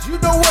You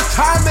know what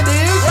time it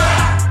is?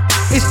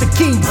 It's the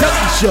King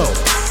Ducky Show.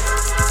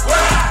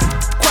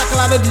 Quackle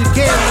out of your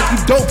can like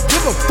you don't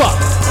give a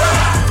fuck.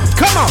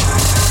 Come on.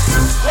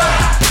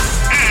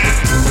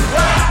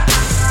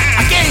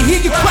 I can't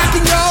hear you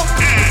quacking, y'all.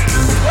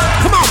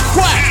 Come on,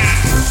 quack.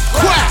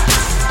 Quack.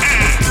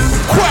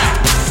 Quack.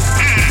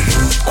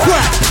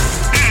 Quack.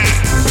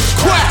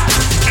 Quack.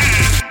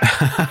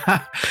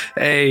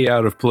 Hey,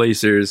 out of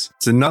placers.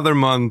 It's another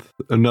month,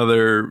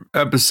 another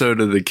episode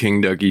of the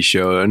King Ducky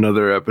Show,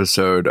 another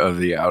episode of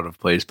the Out of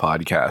Place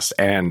podcast.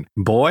 And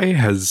boy,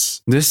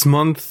 has this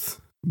month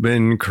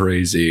been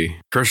crazy.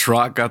 Chris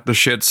Rock got the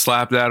shit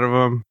slapped out of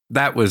him.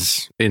 That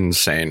was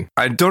insane.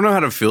 I don't know how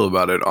to feel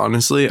about it,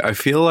 honestly. I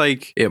feel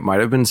like it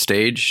might have been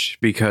staged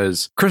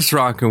because Chris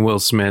Rock and Will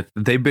Smith,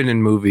 they've been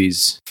in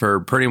movies for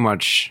pretty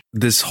much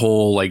this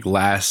whole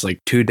last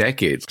 2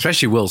 decades.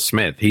 Especially Will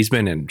Smith. He's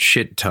been in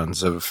shit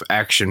tons of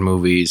action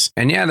movies.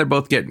 And yeah, they're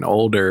both getting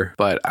older,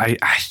 but I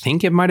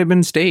think it might have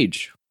been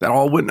staged. That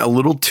all went a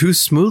little too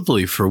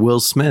smoothly for Will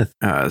Smith,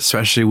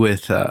 especially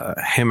with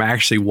him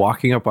actually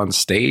walking up on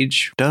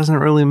stage. Doesn't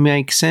really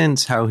make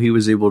sense how he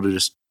was able to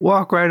just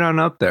walk right on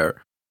up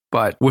there.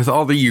 But with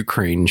all the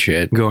Ukraine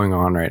shit going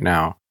on right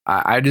now,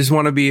 I just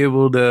want to be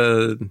able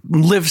to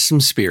lift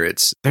some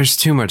spirits. There's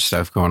too much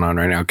stuff going on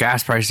right now.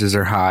 Gas prices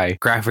are high.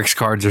 Graphics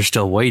cards are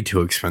still way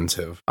too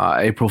expensive.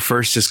 April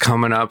 1st is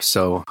coming up,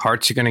 so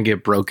hearts are going to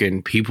get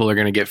broken. People are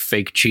going to get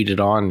fake cheated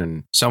on,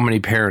 and so many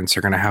parents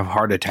are going to have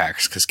heart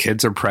attacks because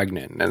kids are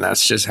pregnant, and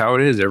that's just how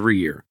it is every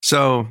year.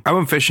 So I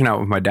went fishing out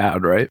with my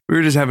dad, right? We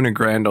were just having a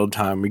grand old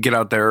time. We get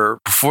out there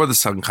before the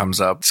sun comes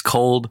up. It's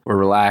cold. We're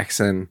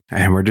relaxing,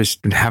 and we're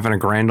just having a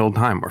grand old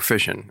time. We're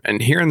fishing.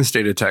 And here in the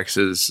state of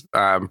Texas,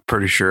 I'm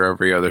pretty sure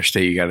every other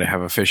state you got to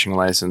have a fishing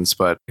license,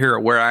 but here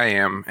where I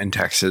am in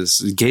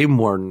Texas, game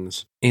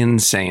wardens,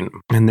 insane,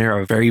 and they're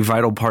a very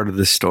vital part of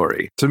this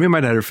story. So me and my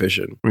dad are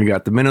fishing. We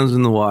got the minnows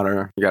in the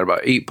water. We got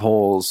about 8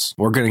 poles.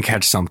 We're gonna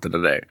catch something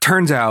today.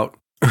 Turns out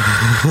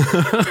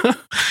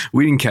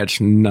we didn't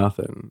catch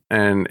nothing.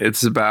 And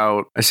it's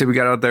about, I say we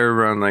got out there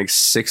around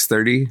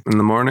 6:30 in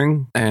the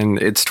morning,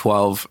 and it's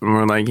 12, and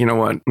we're like, you know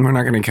what, we're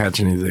not gonna catch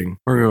anything.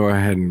 We're gonna go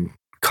ahead and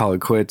call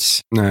it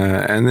quits.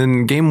 And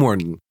then game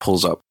warden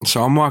pulls up.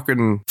 So I'm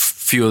walking a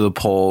few of the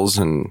poles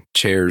and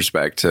chairs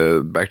back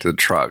to the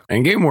truck,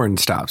 and game warden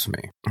stops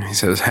me. He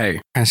says, "Hey,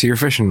 can I see your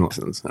fishing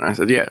license?" And I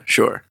said, "Yeah,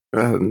 sure.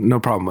 No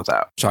problem with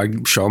that." So I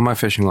show him my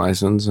fishing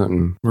license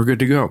and we're good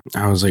to go.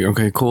 I was like,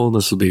 okay, cool.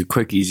 This will be a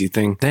quick, easy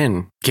thing.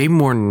 Then game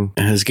warden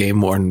and his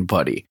game warden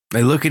buddy,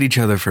 they look at each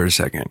other for a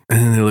second and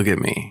then they look at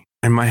me.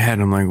 In my head,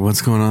 I'm like,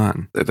 what's going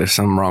on? There's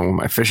something wrong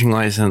with my fishing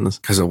license.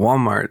 Because at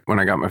Walmart, when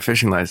I got my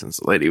fishing license,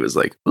 the lady was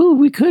like, "Oh,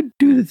 we could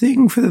do the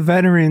thing for the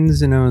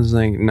veterans." And I was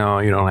like, "No,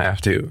 you don't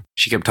have to."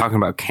 She kept talking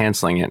about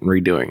canceling it and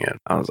redoing it.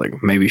 I was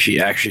like, maybe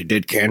she actually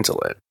did cancel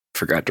it.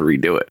 Forgot to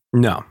redo it.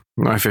 No,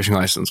 my fishing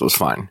license was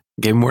fine.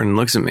 Game warden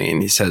looks at me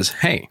and he says,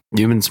 "Hey,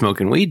 you've been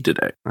smoking weed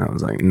today." I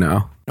was like,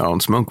 "No, I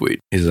don't smoke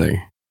weed." He's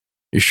like,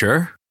 "You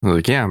sure?" I was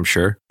like, "Yeah, I'm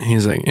sure."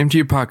 He's like, "Empty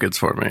your pockets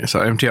for me."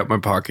 So I empty out my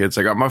pockets.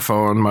 I got my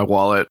phone, my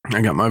wallet,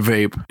 I got my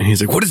vape. And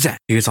he's like, "What is that?"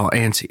 He gets all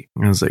antsy.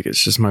 I was like,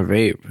 "It's just my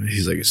vape."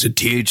 He's like, "Is it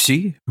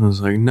THC?" I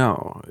was like,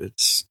 "No,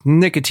 it's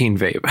nicotine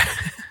vape."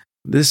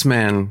 This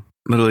man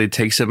literally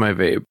takes up my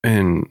vape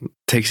and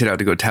takes it out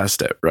to go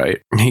test it,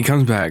 right? And he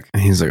comes back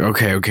and he's like,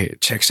 okay,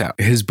 it checks out.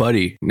 His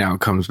buddy now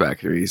comes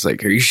back and he's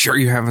like, "Are you sure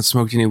you haven't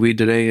smoked any weed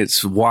today?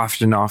 It's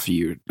wafting off of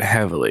you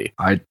heavily."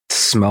 I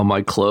smell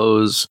my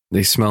clothes.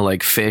 They smell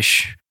like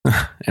fish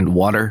and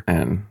water,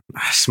 and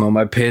I smell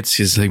my pits.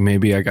 He's like,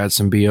 "Maybe I got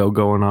some BO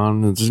going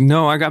on." It's like,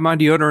 "No, I got my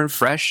deodorant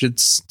fresh.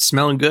 It's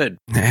smelling good."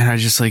 And I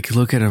just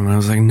look at him and I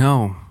was like,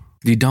 "No,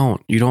 you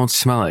don't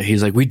smell it."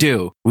 He's like, we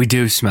do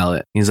smell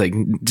it." He's like,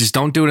 "Just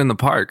don't do it in the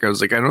park." I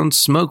was like, "I don't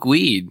smoke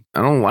weed.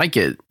 I don't like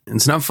it.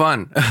 It's not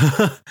fun."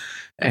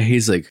 And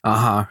he's like,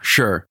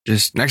 "Sure.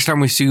 Just next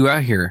time we see you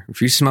out here,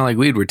 if you smell like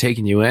weed, we're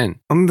taking you in."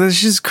 That's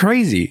just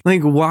crazy.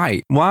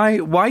 Why?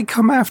 Why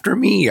come after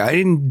me? I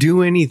didn't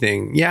do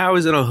anything. Yeah, I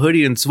was in a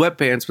hoodie and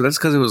sweatpants, but that's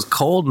because it was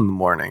cold in the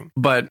morning.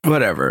 But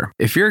whatever.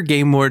 If you're a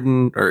game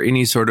warden or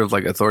any sort of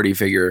authority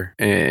figure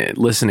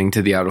listening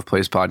to the Out of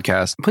Place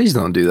podcast, please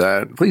don't do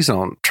that. Please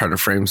don't try to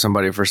frame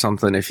somebody for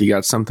something if you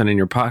got something in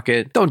your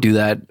pocket. Don't do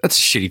that. That's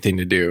a shitty thing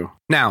to do.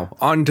 Now,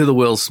 on to the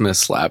Will Smith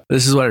slap.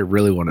 This is what I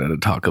really wanted to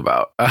talk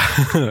about.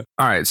 All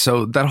right,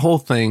 so that whole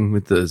thing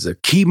with the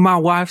 "keep my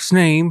wife's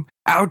name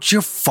out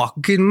your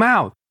fucking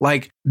mouth."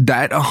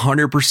 That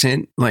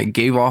 100%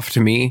 gave off to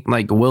me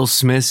Will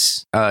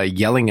Smith's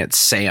yelling at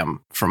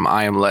Sam from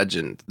I Am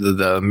Legend,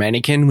 the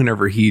mannequin,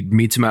 whenever he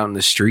meets him out in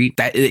the street.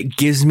 That it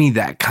gives me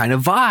that kind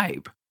of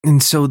vibe.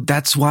 And so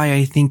that's why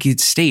I think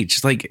it's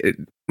staged.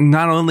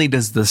 Not only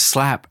does the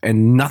slap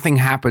and nothing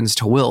happens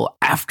to Will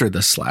after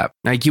the slap,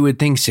 you would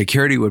think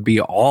security would be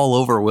all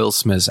over Will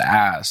Smith's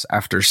ass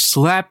after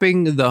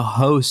slapping the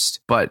host,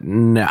 but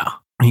no.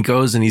 he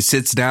goes and he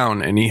sits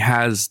down and he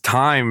has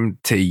time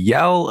to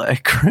yell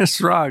at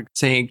Chris Rock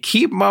saying,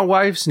 keep my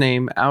wife's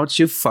name out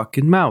your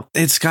fucking mouth.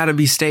 It's got to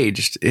be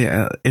staged.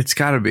 Yeah, it's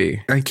got to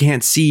be. I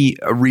can't see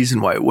a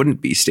reason why it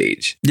wouldn't be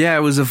staged. Yeah,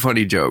 it was a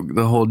funny joke,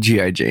 the whole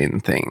G.I. Jane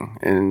thing.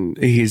 And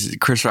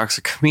Chris Rock's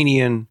a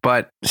comedian,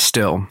 but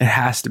still, it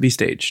has to be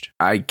staged.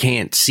 I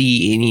can't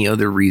see any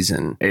other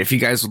reason. If you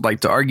guys would like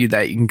to argue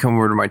that, you can come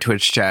over to my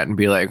Twitch chat and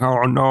be like,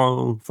 oh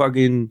no,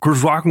 fucking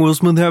Chris Rock and Will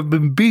Smith have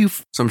been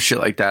beef. Some shit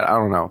like that. I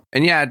don't know.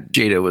 And yeah,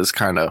 Jada was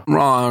kind of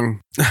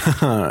wrong.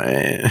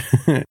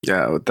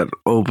 Yeah, with that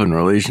open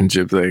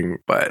relationship thing.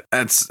 But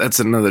that's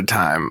another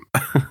time.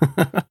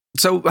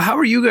 So how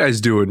are you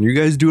guys doing? You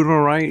guys doing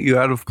all right? You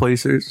out of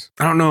placers?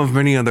 I don't know if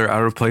many other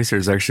out of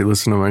placers actually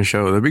listen to my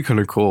show. That'd be kind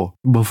of cool.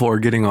 Before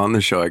getting on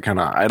the show, I kind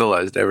of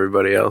idolized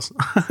everybody else.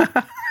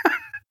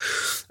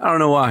 I don't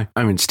know why.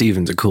 I mean,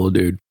 Steven's a cool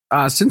dude.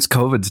 Since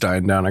COVID's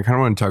dying down, I kind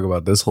of want to talk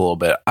about this a little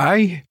bit.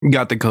 I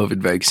got the COVID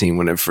vaccine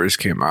when it first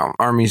came out.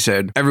 Army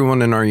said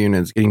everyone in our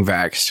unit's getting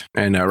vaxxed.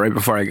 And right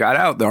before I got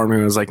out, the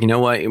Army was like, you know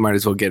what? You might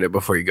as well get it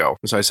before you go.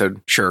 So I said,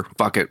 sure,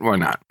 fuck it. Why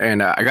not?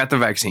 And I got the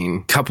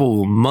vaccine a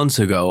couple months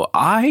ago.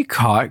 I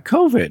caught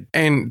COVID.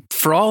 And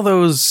for all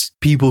those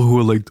people who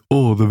are like,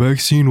 oh, the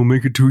vaccine will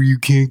make it to where you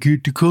can't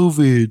get to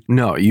COVID.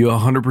 No, you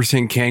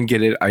 100% can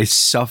get it. I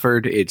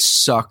suffered. It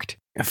sucked.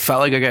 I felt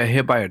like I got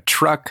hit by a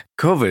truck.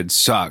 COVID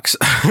sucks.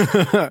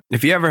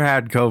 If you ever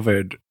had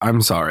COVID,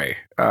 I'm sorry.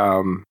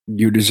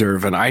 You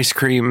deserve an ice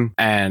cream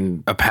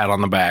and a pat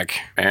on the back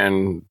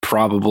and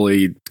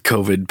probably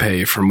COVID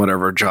pay from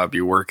whatever job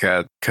you work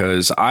at.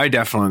 Because I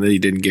definitely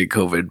didn't get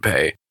COVID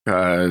pay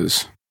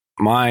because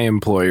my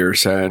employer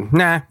said,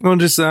 nah, we'll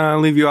just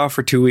leave you off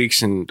for 2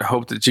 weeks and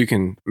hope that you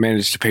can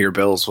manage to pay your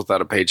bills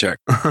without a paycheck.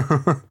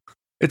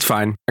 It's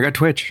fine. I got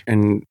Twitch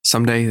and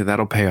someday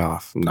that'll pay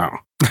off. No.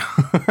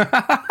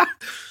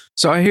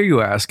 So I hear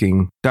you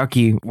asking,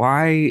 Ducky,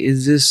 why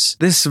is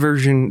this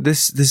version,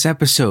 this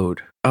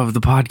episode of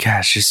the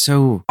podcast just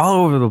so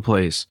all over the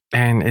place?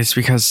 And it's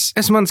because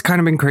this month's kind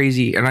of been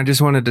crazy and I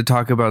just wanted to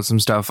talk about some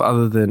stuff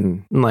other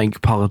than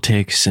like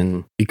politics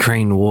and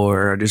Ukraine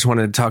war. I just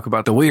wanted to talk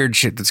about the weird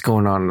shit that's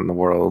going on in the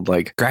world.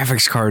 Like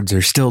graphics cards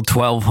are still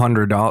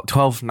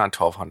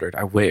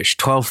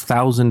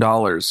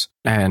 $12,000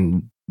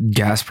 and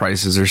gas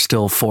prices are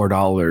still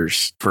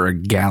 $4 for a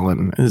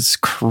gallon. It's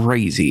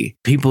crazy.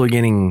 People are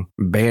getting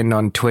banned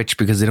on Twitch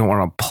because they don't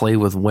want to play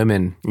with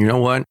women. You know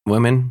what?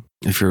 Women,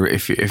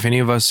 if any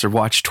of us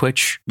watch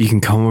Twitch, you can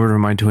come over to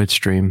my Twitch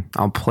stream.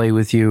 I'll play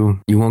with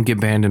you. You won't get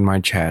banned in my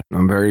chat.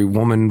 I'm very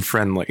woman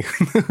friendly.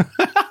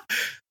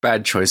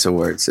 Bad choice of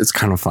words. It's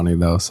kind of funny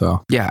though.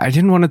 So yeah, I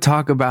didn't want to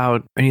talk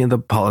about any of the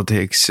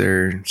politics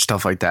or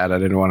stuff like that. I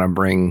didn't want to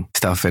bring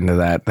stuff into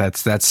that.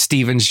 That's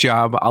Steven's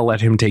job. I'll let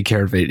him take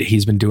care of it.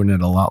 He's been doing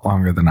it a lot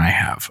longer than I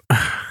have.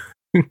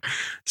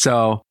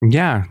 So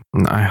yeah,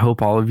 I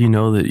hope all of you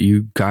know that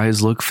you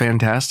guys look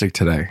fantastic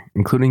today,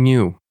 including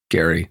you,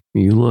 Gary.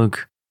 You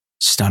look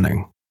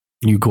stunning.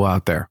 You go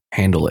out there,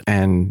 handle it.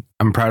 And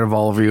I'm proud of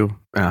all of you.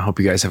 And I hope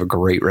you guys have a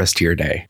great rest of your day.